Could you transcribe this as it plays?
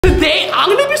I'm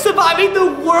gonna be surviving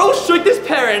the world's strictest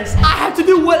parents. I have to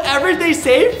do whatever they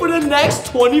say for the next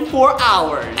 24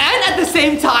 hours. And at the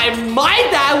same time, my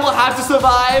dad will have to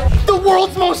survive the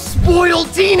world's most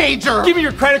spoiled teenager. Give me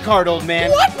your credit card, old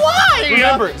man. What? Why?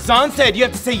 Remember, Zhong said you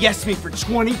have to say yes to me for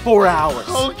 24 hours.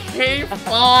 Okay,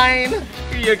 fine.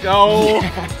 Here you go.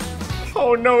 Yeah.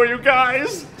 Oh no, you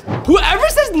guys. Whoever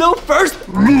says no first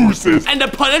loses. And the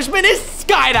punishment is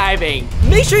skydiving.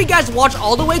 Make sure you guys watch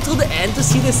all the way till the end to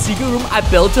see the secret room I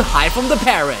built to hide from the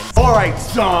parents. All right,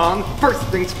 Zhong. First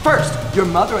things first. Your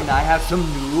mother and I have some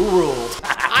new rules.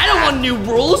 I don't want new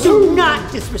rules. Do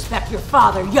not disrespect your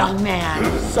father, young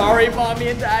man. Sorry, Mommy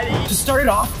and Daddy. To start it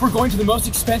off, we're going to the most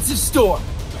expensive store.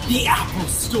 The Apple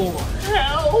Store.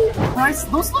 Hell. Bryce,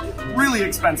 those look really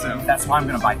expensive. That's why I'm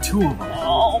gonna buy 2 of them.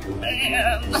 Oh,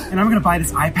 man. And I'm gonna buy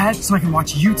this iPad so I can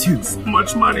watch YouTube. So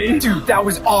much money. Dude, that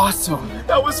was awesome.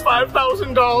 That was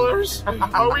 $5,000.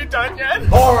 Are we done yet?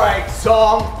 All right,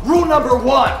 Zhong. Rule number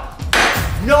 1.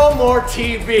 No more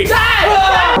TV.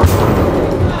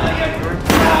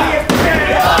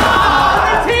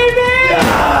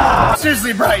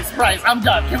 Seriously, Bryce, I'm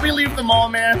done. Can we leave the mall,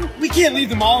 man? We can't leave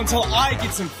them all until I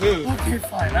get some food. Okay,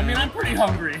 fine. I mean, I'm pretty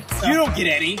hungry. So. You don't get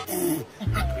any.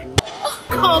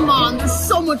 Come on, there's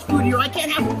so much food here. I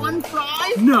can't have one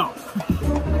fry. No.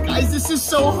 Guys, this is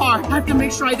so hard. I have to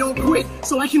make sure I don't quit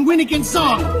so I can win against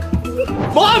Zhong.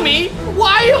 Mommy,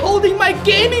 why are you holding my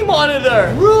gaming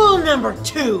monitor? Rule number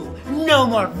 2, no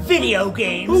more video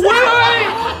games. Wait!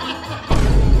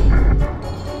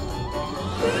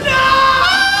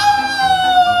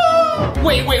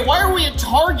 Wait, why are we at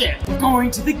Target?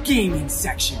 Going to the gaming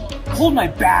section. Hold my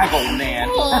bag, old man.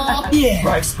 Yeah.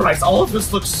 Bryce, all of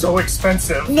this looks so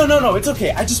expensive. No, it's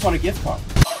okay. I just want a gift card.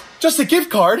 Just a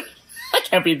gift card? That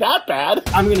can't be that bad.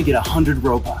 I'm gonna get 100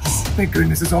 Robux. Thank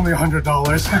goodness it's only $100.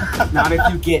 Not if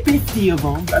you get 50 of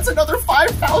them. That's another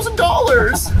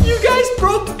 $5,000. You guys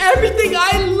broke everything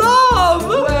I love!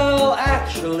 Well,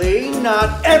 actually,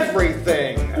 not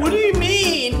everything. What do you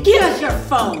mean? Give us your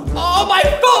phone. Oh, my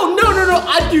phone! No,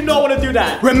 I do not want to do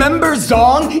that. Remember,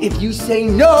 Zhong, if you say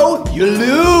no, you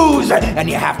lose. And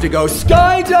you have to go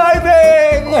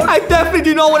skydiving. I definitely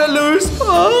do not want to lose.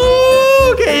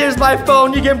 Oh, okay, here's my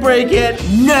phone. You can break it.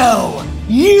 No,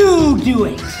 you do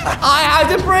it. I have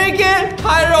to break it.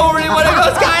 I don't really want to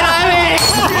go skydiving.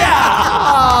 Yeah.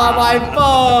 Oh, my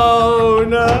phone.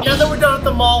 Now that we're done at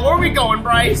the mall, where are we going,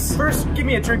 Bryce? First, give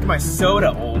me a drink of my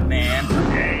soda, old man.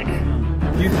 Okay.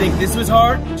 You think this was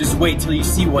hard? Just wait till you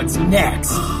see what's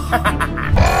next.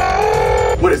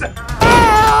 What is that?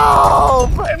 Oh,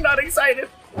 I'm not excited.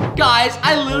 Guys,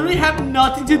 I literally have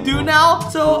nothing to do now,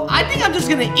 so I think I'm just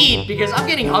gonna eat because I'm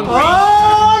getting hungry.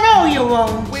 Oh, no, you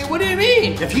won't. Wait, what do you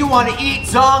mean? If you want to eat,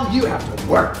 Zhong, you have to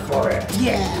work for it.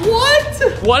 Yeah.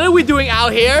 What? What are we doing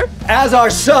out here? As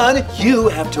our son, you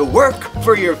have to work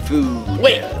for your food.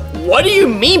 Wait, what do you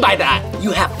mean by that?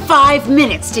 You have 5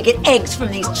 minutes to get eggs from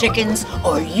these chickens,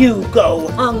 or you go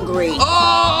hungry.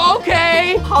 Oh,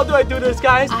 okay. How do I do this,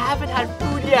 guys? I haven't had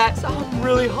food yet, so I'm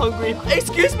really hungry.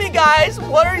 Excuse me, guys.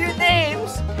 What are your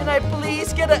names? Can I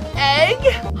please get an egg?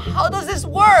 How does this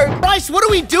work? Bryce, what are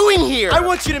we doing here? I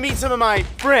want you to meet some of my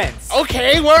friends.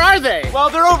 Okay, where are they? Well,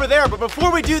 they're over there, but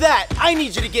before we do that, I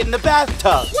need you to get in the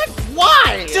bathtub. What?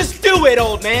 Why? Just do it,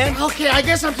 old man. Okay, I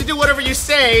guess I have to do whatever you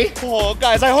say. Oh,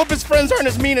 guys, I hope his friends aren't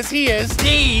as mean as he is.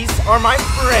 These are my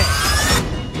friends.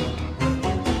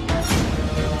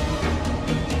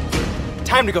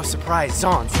 Time to go surprise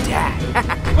Zhong's dad.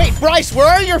 Wait, Bryce, where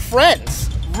are your friends?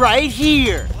 Right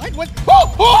here. What?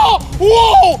 Whoa!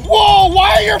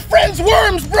 Why are your friends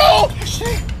worms, bro?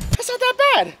 That's not that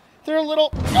bad. They're a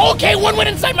little... Okay, one went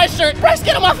inside my shirt. Bryce,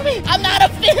 get him off of me. I'm not a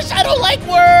fish. I don't like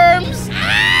worms.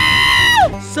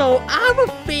 Ow! So I have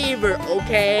a favor,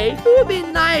 okay? It would be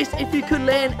nice if you could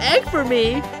lay an egg for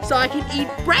me so I can eat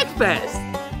breakfast.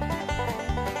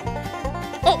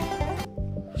 Oh,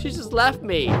 she just left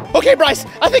me. Okay, Bryce,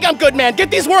 I think I'm good, man. Get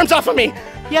these worms off of me.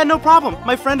 Yeah, no problem.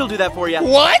 My friend will do that for you.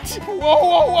 What?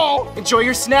 Whoa. Enjoy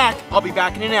your snack. I'll be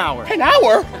back in an hour. An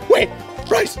hour? Wait,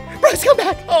 Bryce, come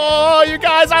back. Oh, you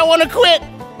guys, I want to quit.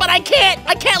 But I can't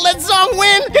let Zhong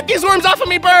win. Get these worms off of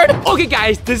me, bird. Okay,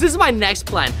 guys, this is my next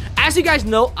plan. As you guys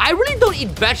know, I really don't eat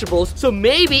vegetables, so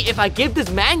maybe if I give this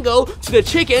mango to the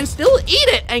chickens, they'll eat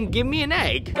it and give me an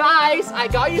egg. Guys, I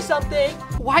got you something.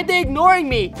 Why'd they ignoring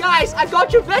me? Guys, I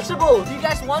got your vegetables. Do you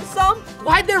guys want some?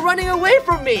 Why'd they running away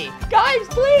from me? Guys,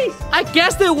 please. I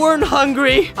guess they weren't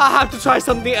hungry. I have to try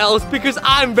something else because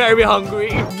I'm very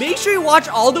hungry. Make sure you watch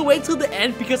all the way till the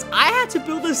end because I had to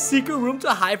build a secret room to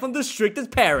hide from the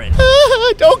strictest parent.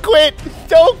 Don't quit.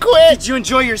 Don't quit. Did you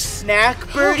enjoy your snack,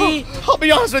 Birdie? I'll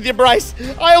be honest with you, Bryce.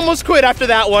 I almost quit after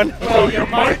that one. Oh, you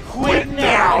might quit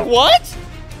now. What?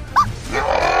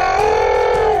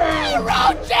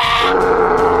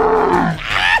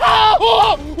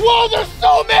 Whoa, there's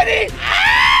so many!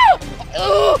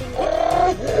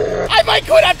 I might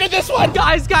quit after this one!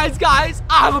 Guys, I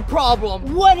have a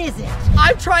problem. What is it?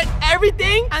 I've tried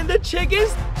everything and the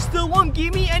chickens still won't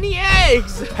give me any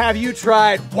eggs. Have you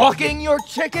tried walking your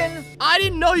chicken? I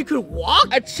didn't know you could walk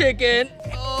a chicken.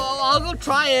 I'll go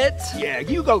try it. Yeah,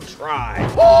 you go try.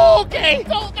 Okay.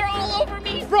 Oh, they're all over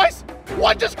me. Bryce,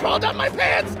 one just crawled down my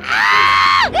pants.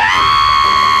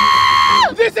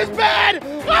 This is bad.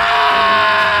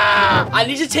 I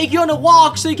need to take you on a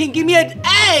walk so you can give me an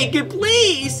egg,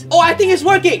 please. Oh, I think it's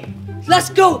working. Let's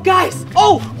go, guys.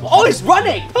 Oh, it's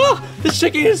running. Oh, the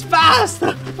chicken is fast.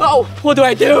 Oh, what do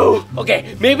I do?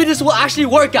 Okay, maybe this will actually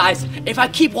work, guys. If I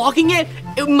keep walking it,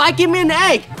 it might give me an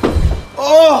egg.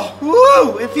 Oh,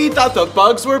 woo! If he thought the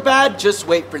bugs were bad, just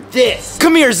wait for this.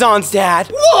 Come here, Zhong's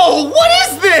dad. Whoa, what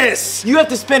is this? You have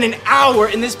to spend an hour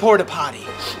in this porta potty.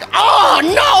 Oh,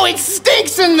 no, it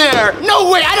stinks in there. No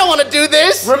way, I don't want to do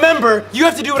this. Remember, you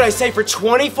have to do what I say for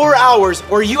 24 hours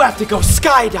or you have to go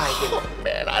skydiving. Oh,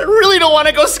 man, I really don't want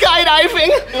to go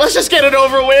skydiving. Let's just get it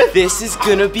over with. This is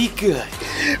gonna be good.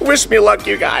 Wish me luck,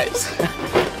 you guys.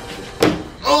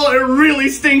 Oh, it really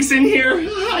stinks in here.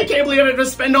 I can't believe I have to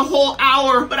spend a whole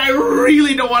hour, but I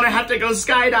really don't want to have to go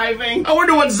skydiving. I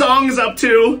wonder what Zhong's up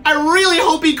to. I really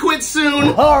hope he quits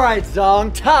soon. All right,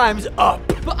 Zhong, time's up.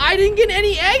 But I didn't get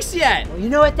any eggs yet. Well, you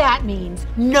know what that means.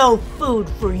 No food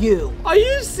for you. Are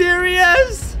you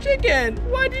serious? Chicken,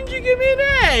 why didn't you give me an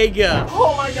egg?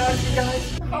 Oh my gosh, you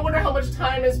guys. I wonder how much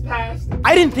time has passed.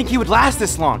 I didn't think he would last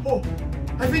this long. Oh,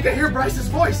 I think I hear Bryce's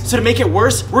voice. So to make it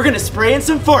worse, we're gonna spray in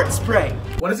some fart spray.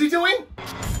 What is he doing?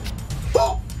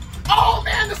 Oh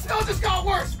man, the smell just got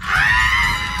worse.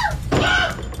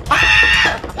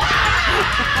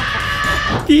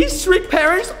 These strict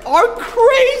parents are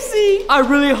crazy. I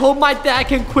really hope my dad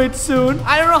can quit soon.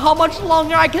 I don't know how much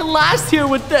longer I can last here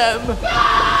with them.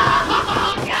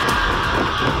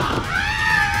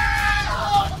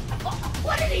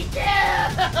 What did he do?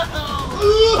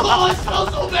 Oh, it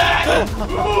smells so bad.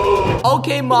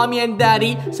 Okay, mommy and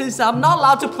daddy, since I'm not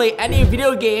allowed to play any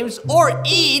video games or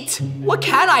eat, what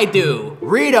can I do?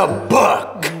 Read a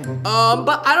book.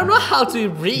 But I don't know how to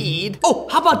read. Oh,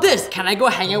 how about this? Can I go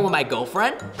hang out with my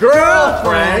girlfriend?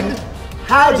 Girlfriend?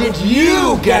 How did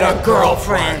you get a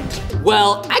girlfriend?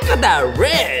 Well, I got that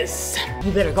wrist.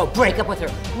 You better go break up with her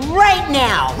right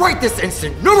now. Right this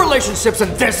instant. No relationships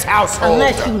in this household.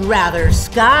 Unless you'd rather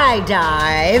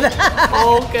skydive.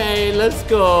 Okay, let's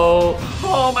go.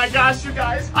 Oh my gosh, you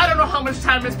guys. I don't know how much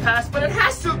time has passed, but it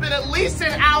has to have been at least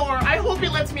an hour. I hope he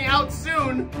lets me out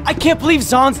soon. I can't believe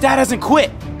Zhong's dad hasn't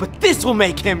quit, but this will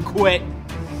make him quit.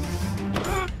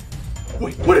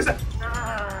 Wait, what is that?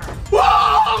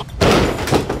 Whoa!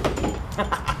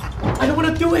 I don't want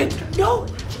to do it. No, I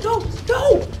don't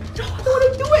want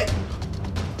to do it.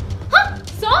 Huh?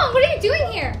 Zhong, what are you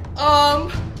doing here?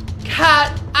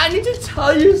 Kat, I need to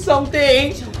tell you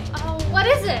something. Oh, what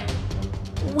is it?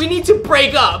 We need to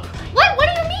break up. What? What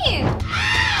do you mean?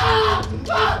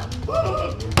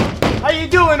 How you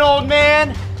doing, old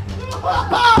man?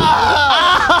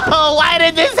 Oh, why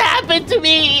did this happen to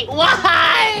me?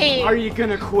 Why? Are you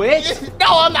gonna quit?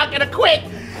 No, I'm not gonna quit.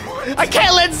 I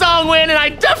can't let Zhong win, and I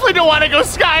definitely don't want to go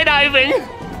skydiving.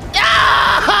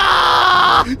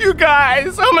 Ah! You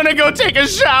guys, I'm gonna go take a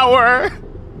shower.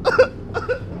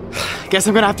 Guess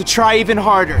I'm gonna have to try even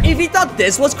harder. If you thought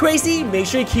this was crazy, make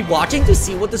sure you keep watching to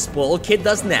see what the spoiled kid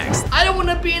does next. I don't want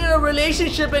to be in a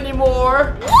relationship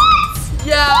anymore. What?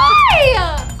 Yeah.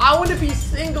 Why? I want to be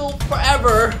single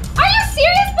forever. Are you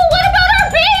serious? But what about our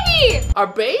baby? Our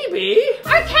baby?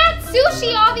 Our cat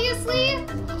Sushi, obviously.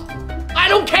 I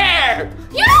don't care.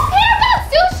 You don't care about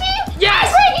Sushi? Yes.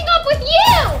 I'm breaking up with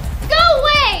you. Go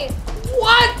away.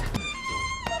 What?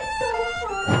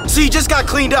 So you just got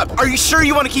cleaned up. Are you sure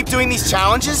you want to keep doing these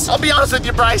challenges? I'll be honest with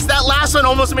you, Bryce. That last one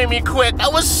almost made me quit.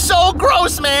 That was so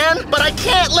gross, man. But I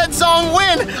can't let Zhong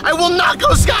win. I will not go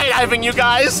skydiving, you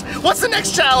guys. What's the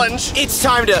next challenge? It's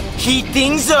time to heat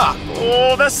things up.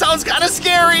 Oh, that sounds kind of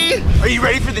scary. Are you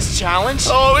ready for this challenge?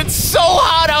 Oh, it's so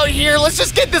hot out here. Let's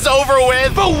just get this over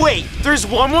with. But wait, there's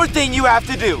one more thing you have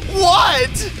to do.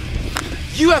 What?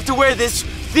 You have to wear this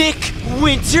thick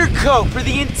winter coat for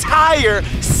the entire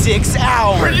 6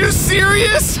 hours. Are you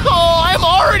serious? Oh, I'm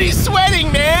already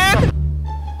sweating, man.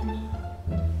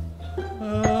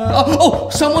 Oh,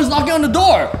 someone's knocking on the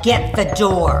door. Get the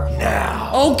door.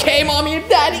 Okay, Mommy and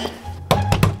Daddy.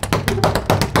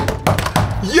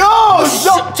 Yo,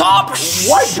 Top!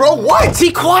 What, bro? What?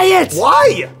 Be quiet!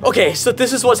 Why? Okay, so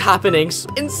this is what's happening.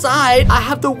 Inside, I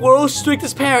have the world's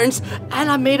strictest parents, and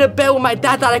I made a bet with my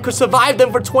dad that I could survive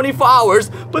them for 24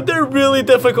 hours, but they're really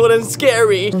difficult and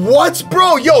scary. What,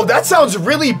 bro? Yo, that sounds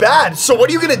really bad. So what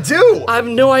are you gonna do? I have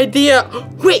no idea.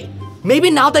 Wait,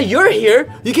 maybe now that you're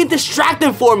here, you can distract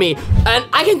them for me, and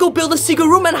I can go build a secret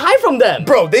room and hide from them.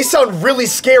 Bro, they sound really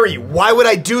scary. Why would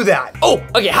I do that? Oh,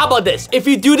 okay, how about this? If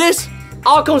you do this,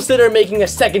 I'll consider making a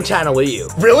second channel with you.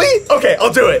 Really? Okay,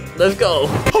 I'll do it. Let's go.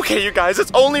 Okay, you guys,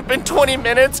 it's only been 20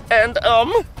 minutes, and,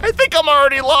 I think I'm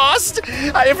already lost.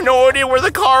 I have no idea where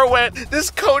the car went.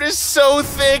 This coat is so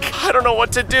thick. I don't know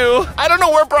what to do. I don't know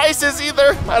where Bryce is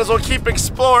either. Might as well keep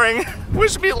exploring.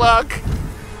 Wish me luck.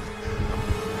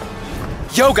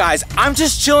 Yo guys, I'm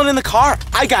just chilling in the car.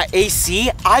 I got AC,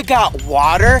 I got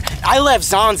water. I left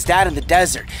Zhong's dad in the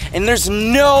desert, and there's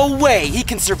no way he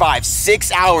can survive 6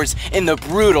 hours in the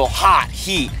brutal hot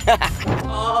heat.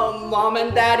 Mom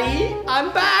and Daddy,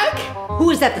 I'm back.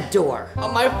 Who is at the door?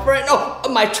 My friend,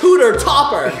 my tutor,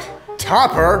 Topper.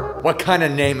 Topper? What kind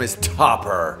of name is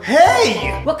Topper?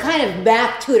 Hey! What kind of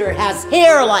math tutor has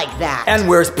hair like that? And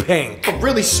wears pink? A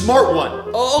really smart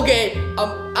one. Oh, okay,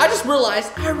 I just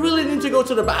realized I really need to go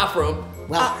to the bathroom.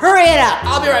 Well, hurry it up.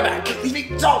 I'll be right back.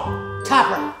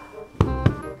 Topper.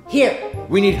 Here.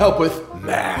 We need help with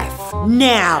math.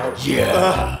 Now.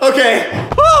 Yeah. Okay.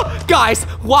 Guys,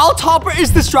 while Topper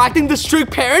is distracting the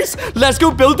strict parents, let's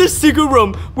go build this secret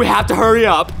room. We have to hurry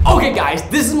up. Okay, guys,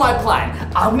 this is my plan.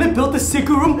 I'm gonna build the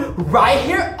secret room right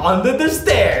here under the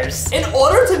stairs. In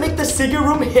order to make the secret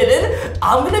room hidden,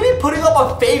 I'm gonna be putting up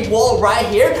a fake wall right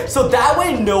here, so that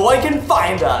way no one can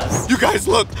find us. You guys,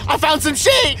 look, I found some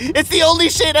shade. It's the only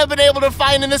shade I've been able to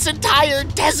find in this entire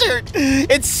desert.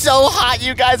 It's so hot,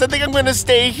 you guys. I think I'm gonna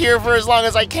stay here for as long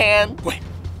as I can. Wait,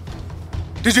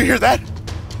 did you hear that?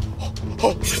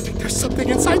 Oh, I think there's something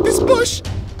inside this bush.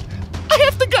 I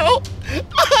have to go.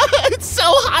 It's so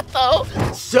hot, though.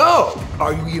 So,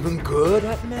 are you even good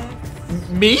at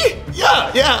math? Me? Yeah,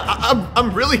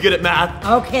 I'm really good at math.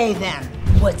 Okay then.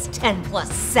 What's 10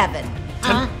 plus 7?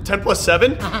 10 plus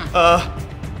 7?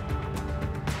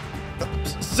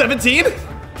 17?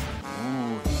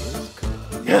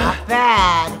 Not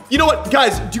bad. You know what,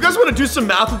 guys? Do you guys want to do some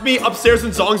math with me upstairs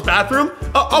in Zhong's bathroom?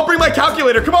 I'll bring my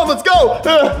calculator. Come on, let's go.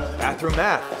 Bathroom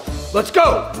math. Let's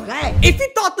go. Okay. If you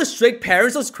thought the strict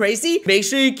parents was crazy, make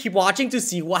sure you keep watching to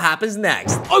see what happens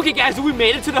next. Okay, guys, we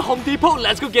made it to the Home Depot.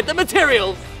 Let's go get the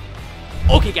materials.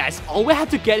 Okay, guys, all we have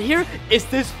to get here is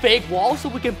this fake wall so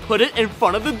we can put it in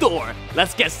front of the door.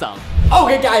 Let's get some.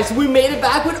 Okay, guys, we made it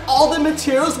back with all the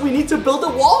materials we need to build the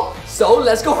wall. So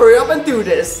let's go hurry up and do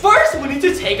this. First, we need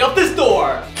to take up this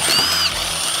door.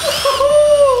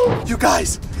 You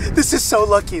guys, this is so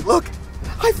lucky. Look,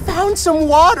 I found some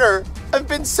water. I've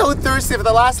been so thirsty for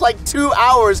the last like 2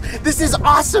 hours. This is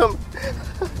awesome.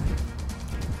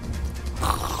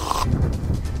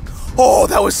 Oh,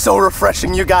 that was so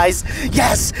refreshing, you guys.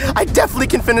 Yes, I definitely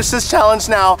can finish this challenge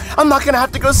now. I'm not gonna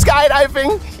have to go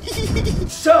skydiving.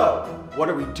 So, what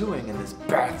are we doing in this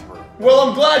bathroom? Well,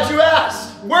 I'm glad you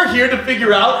asked. We're here to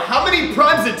figure out how many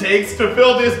primes it takes to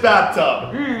fill this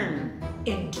bathtub.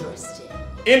 Interesting.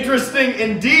 Interesting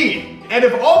indeed. And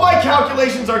if all my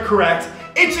calculations are correct,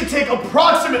 it should take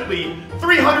approximately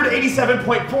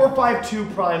 387.452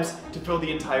 primes to fill the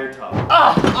entire tub.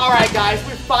 All right, guys,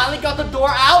 we finally got the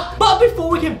door out. But before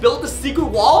we can build the secret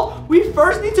wall, we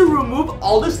first need to remove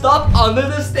all the stuff under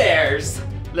the stairs.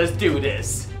 Let's do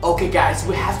this. Okay, guys,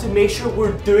 we have to make sure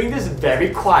we're doing this very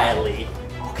quietly.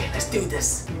 Okay, let's do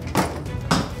this.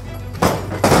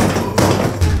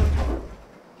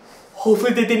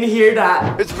 Hopefully they didn't hear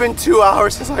that. It's been 2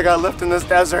 hours since I got left in this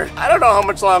desert. I don't know how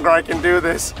much longer I can do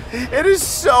this. It is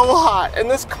so hot, and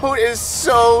this coat is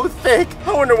so thick.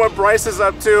 I wonder what Bryce is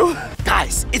up to.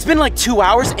 Guys, it's been like 2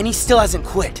 hours and he still hasn't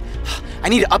quit. I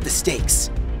need to up the stakes.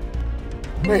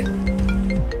 Wait, I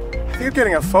think I'm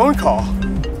getting a phone call.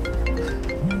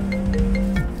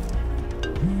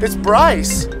 It's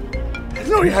Bryce. I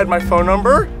didn't know he had my phone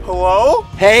number. Hello?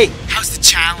 Hey, how's the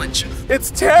challenge? It's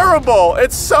terrible.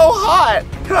 It's so hot.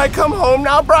 Can I come home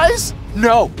now, Bryce?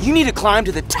 No, you need to climb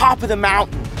to the top of the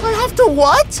mountain. I have to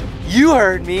what? You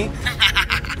heard me.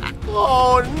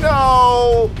 Oh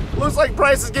no. Looks like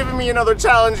Bryce is giving me another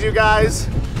challenge, you guys.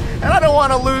 And I don't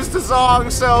want to lose to Zhong,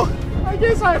 so I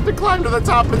guess I have to climb to the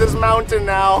top of this mountain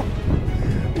now.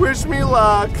 Wish me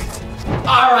luck.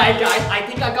 Alright guys, I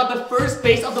think I got the first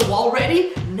base of the wall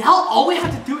ready. Now all we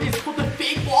have to do is put the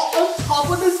fake wall on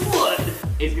top of this wood.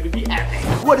 It's gonna be epic.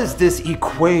 What is this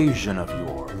equation of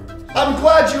yours? I'm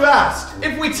glad you asked.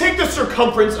 If we take the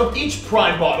circumference of each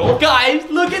prime bottle... Guys,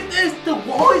 look at this. The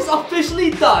wall is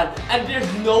officially done. And there's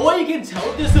no way you can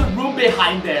tell there's a room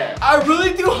behind there. I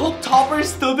really do hope Topper is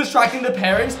still distracting the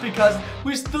parents because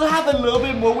we still have a little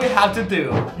bit more we have to do.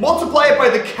 Multiply it by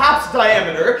the cap's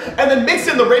diameter, and then mix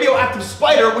in the radioactive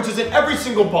spider, which is in every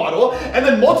single bottle, and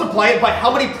then multiply it by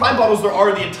how many prime bottles there are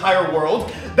in the entire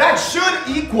world. That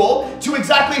should equal to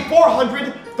exactly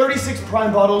 436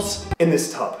 prime bottles in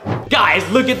this tub. Guys,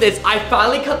 look at this. I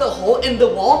finally cut the hole in the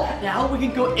wall. Now we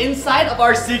can go inside of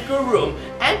our secret room.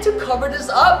 And to cover this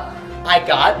up, I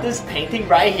got this painting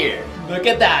right here. Look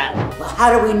at that. Well,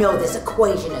 how do we know this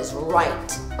equation is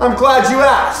right? I'm glad you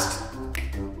asked.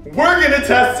 We're gonna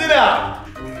test it out.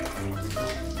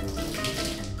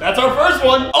 That's our first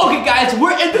one. Okay guys,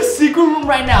 we're in the secret room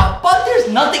right now, but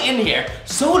there's nothing in here.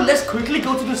 So let's quickly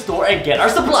go to the store and get our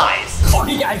supplies.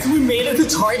 Okay guys, we made it to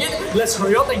Target. Let's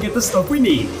hurry up and get the stuff we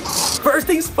need. First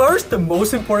things first, the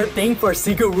most important thing for a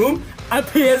secret room, a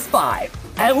PS5.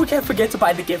 And we can't forget to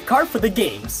buy the gift card for the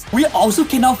games. We also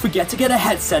cannot forget to get a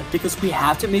headset because we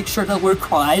have to make sure that we're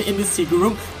quiet in the secret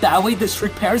room. That way the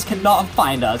strict parents cannot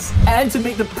find us. And to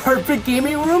make the perfect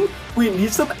gaming room, we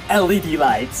need some LED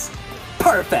lights.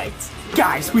 Perfect.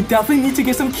 Guys, we definitely need to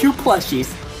get some cute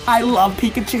plushies. I love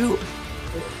Pikachu.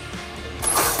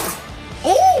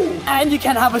 Oh! And you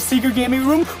can't have a secret gaming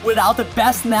room without the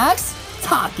best snacks,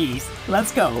 Takis.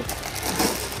 Let's go.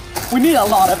 We need a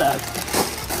lot of them.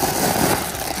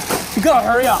 You gotta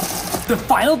hurry up. The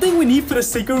final thing we need for the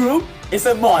secret room is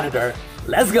a monitor.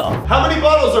 Let's go. How many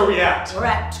bottles are we at? We're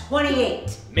at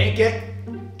 28. Make it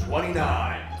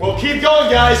 29. Well, keep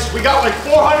going, guys. We got like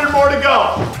 400 more to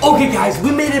go. Okay guys,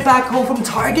 we made it back home from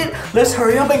Target. Let's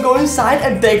hurry up and go inside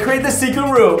and decorate the secret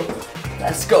room.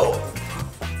 Let's go.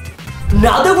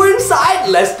 Now that we're inside,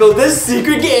 let's build this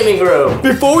secret gaming room.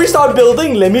 Before we start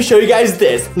building, let me show you guys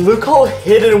this. Look how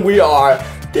hidden we are.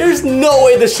 There's no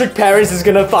way the strict parents is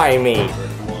gonna find me.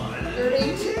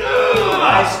 32.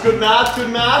 Nice, good math, good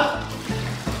math.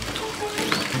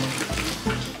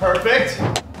 Perfect.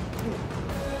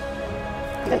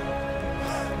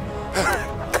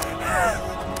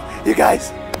 You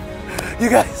guys,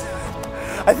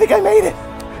 I think I made it.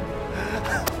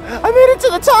 I made it to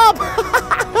the top.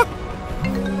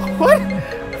 What? I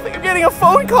think I'm getting a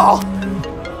phone call.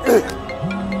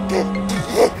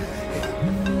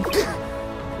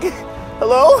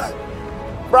 Hello?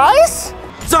 Bryce?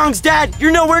 Zhong's dad,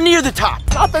 you're nowhere near the top.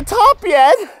 Not the top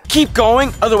yet. Keep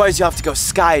going, otherwise you have to go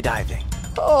skydiving.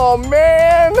 Oh,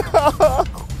 man.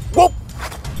 Whoa.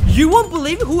 You won't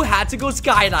believe who had to go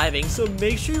skydiving, so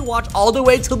make sure you watch all the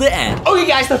way till the end. Okay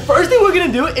guys, the first thing we're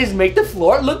gonna do is make the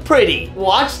floor look pretty.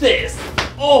 Watch this.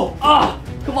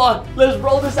 Come on, let's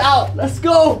roll this out. Let's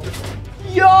go.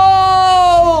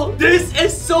 Yo! This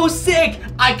is so sick.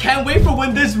 I can't wait for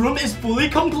when this room is fully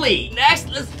complete. Next,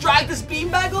 let's drag this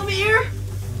beanbag over here.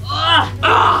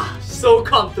 So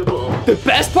comfortable. The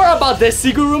best part about this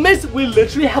secret room is we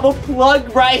literally have a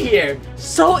plug right here.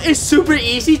 So it's super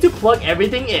easy to plug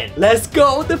everything in. Let's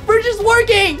go, the fridge is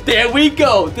working. There we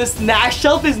go, the snack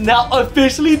shelf is now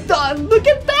officially done. Look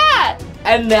at that.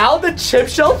 And now the chip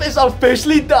shelf is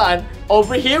officially done.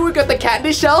 Over here we got the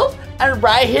candy shelf. And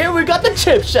right here we got the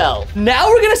chip shelf. Now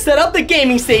we're gonna set up the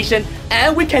gaming station.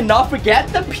 And we cannot forget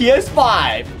the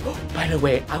PS5. By the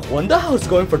way, I wonder how it's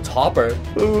going for Topper.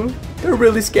 They're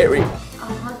really scary.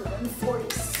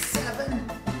 147.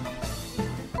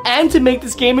 And to make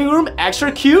this gaming room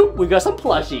extra cute, we got some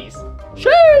plushies.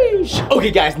 Sheesh! Okay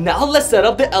guys, now let's set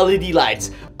up the LED lights.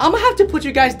 I'm gonna have to put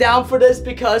you guys down for this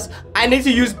because I need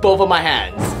to use both of my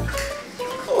hands.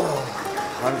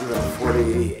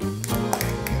 148.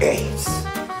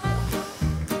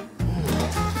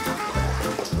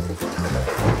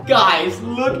 Guys,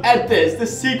 look at this. The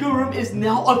secret room is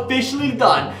now officially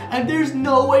done. And there's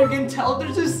no way you can tell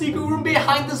there's a secret room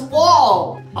behind this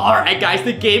wall. Alright guys,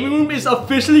 the gaming room is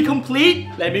officially complete.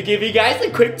 Let me give you guys a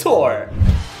quick tour.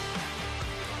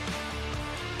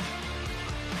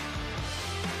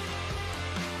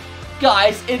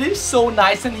 Guys, it is so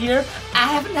nice in here. I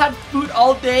haven't had food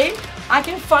all day. I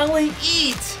can finally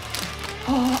eat.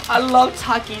 Oh, I love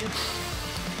Takis.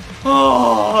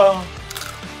 Oh.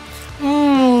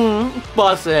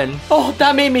 Bussin'. Oh,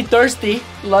 that made me thirsty.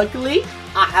 Luckily,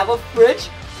 I have a fridge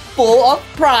full of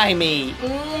Primey.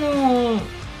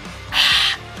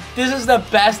 This is the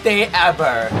best day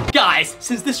ever. Guys,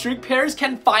 since the strict parents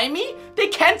can't find me, they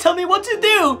can't tell me what to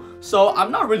do. So I'm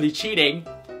not really cheating.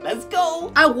 Let's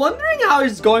go. I'm wondering how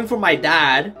it's going for my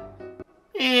dad.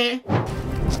 This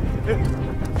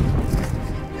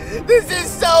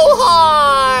is so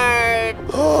hard!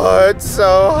 Oh, it's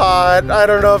so hot. I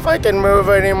don't know if I can move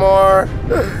anymore.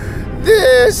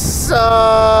 This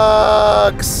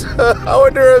sucks. I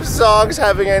wonder if Zhong's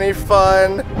having any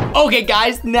fun. Okay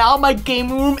guys, now my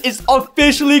gaming room is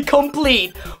officially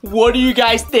complete. What do you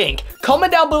guys think?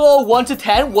 Comment down below 1 to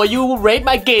 10 what you will rate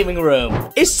my gaming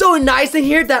room. It's so nice in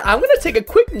here that I'm gonna take a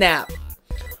quick nap.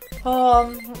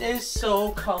 It's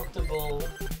so comfortable.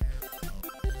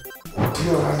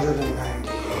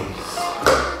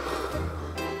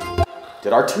 298.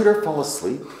 Did our tutor fall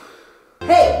asleep?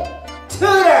 Hey,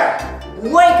 tutor!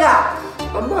 Wake up!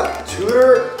 I'm not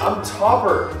tutor, I'm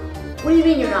topper. What do you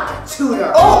mean you're not a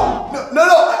tutor? Oh! No,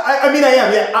 I mean I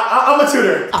am, yeah, I'm a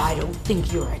tutor. I don't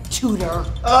think you're a tutor.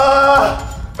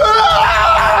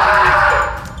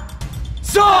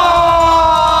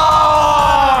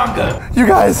 Zhong! You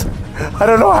guys, I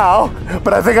don't know how,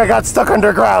 but I think I got stuck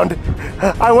underground.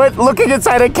 I went looking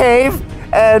inside a cave,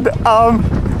 and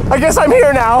I guess I'm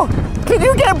here now. Can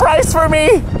you get Bryce for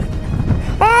me?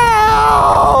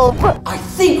 Help! I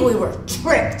think we were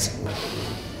tricked.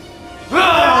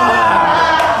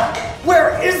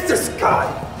 Where is this guy?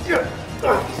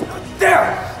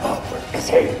 There! Oh, where is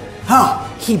he? Huh,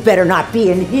 he better not be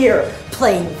in here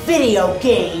playing video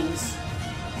games.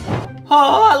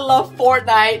 Oh, I love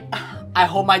Fortnite. I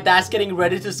hope my dad's getting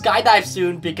ready to skydive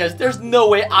soon because there's no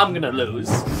way I'm gonna lose.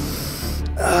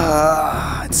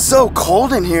 It's so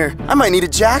cold in here. I might need a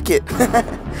jacket. I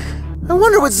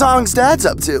wonder what Zhong's dad's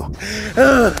up to.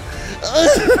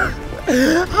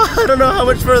 I don't know how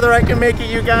much further I can make it,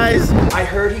 you guys. I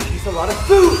heard he eats a lot of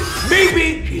food.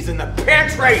 Maybe he's in the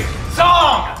pantry.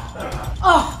 Zhong!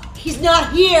 Oh, he's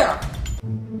not here.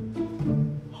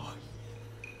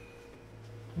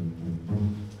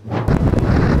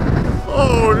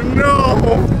 Oh no!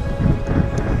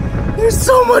 There's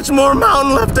so much more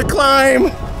mountain left to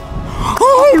climb.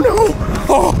 Oh no!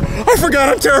 Oh, I forgot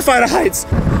I'm terrified of heights.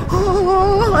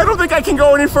 Oh, I don't think I can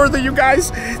go any further, you guys.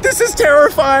 This is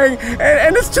terrifying,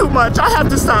 and it's too much. I have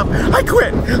to stop. I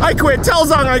quit. Tell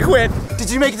Zhong I quit. Did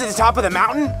you make it to the top of the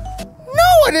mountain?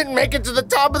 No, I didn't make it to the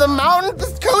top of the mountain.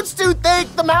 This coat's too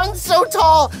thick. The mountain's so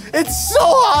tall. It's so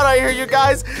hot out here, you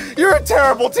guys. You're a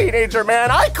terrible teenager, man.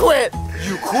 I quit.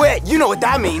 You quit. You know what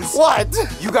that means. What?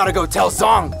 You gotta go tell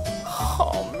Zhong.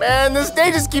 Oh, man, this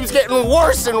day just keeps getting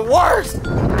worse and worse.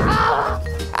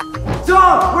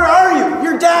 Zhong, where are you?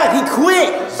 Your dad, he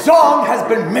quit. Zhong has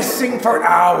been missing for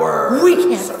hours. We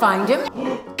can't find him.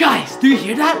 Guys, do you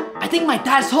hear that? I think my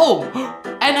dad's home.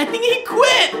 And I think he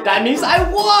quit. That means I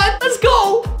won. Let's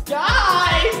go.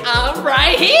 Guys, I'm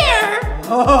right here.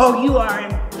 Oh, you are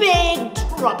in big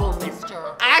trouble, mister.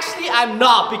 Actually, I'm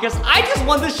not because I just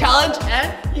won this challenge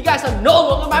and you guys are no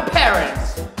longer my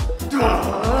parents.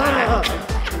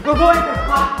 We're going for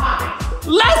hot pies.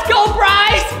 Let's go,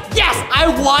 Bryce! Yes, I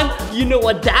won. You know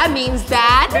what that means,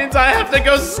 Dad? Means I have to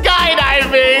go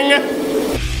skydiving.